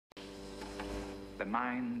The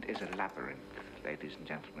mind is a labyrinth, ladies and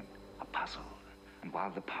gentlemen, a puzzle. And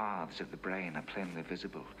while the paths of the brain are plainly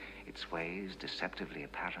visible, its ways deceptively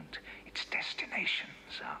apparent, its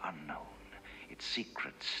destinations are unknown, its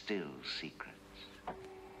secrets still secrets.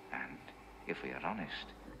 And, if we are honest,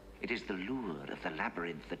 it is the lure of the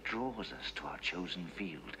labyrinth that draws us to our chosen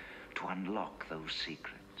field, to unlock those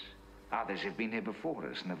secrets. Others have been here before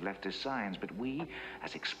us and have left us signs, but we,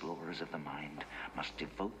 as explorers of the mind, must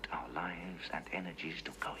devote our lives and energies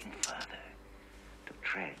to going further, to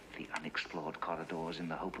tread the unexplored corridors in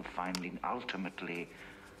the hope of finding, ultimately,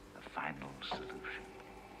 the final solution.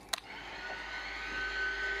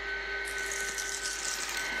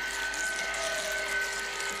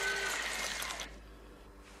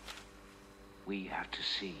 We have to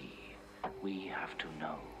see. We have to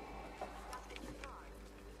know.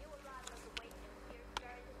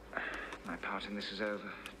 My part in this is over.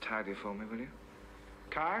 Tidy for me, will you?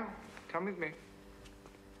 Kyle, come with me.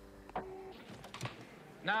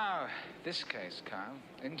 Now, this case, Kyle,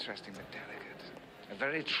 interesting but delicate. A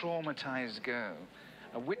very traumatized girl,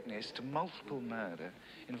 a witness to multiple murder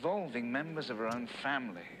involving members of her own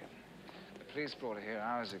family. The police brought her here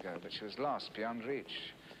hours ago, but she was lost beyond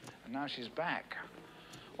reach. And now she's back.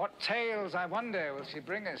 What tales, I wonder, will she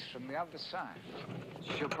bring us from the other side?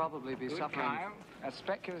 She'll probably be suffering. Kyle. A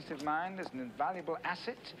speculative mind is an invaluable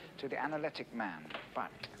asset to the analytic man.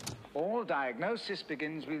 But all diagnosis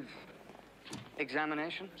begins with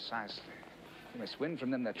Examination? precisely. You must win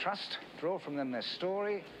from them their trust, draw from them their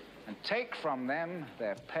story, and take from them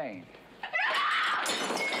their pain.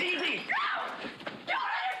 Easy! No!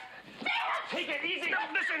 Take it easy! No,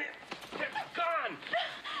 listen! They're gone!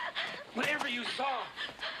 Whatever you saw,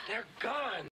 they're gone!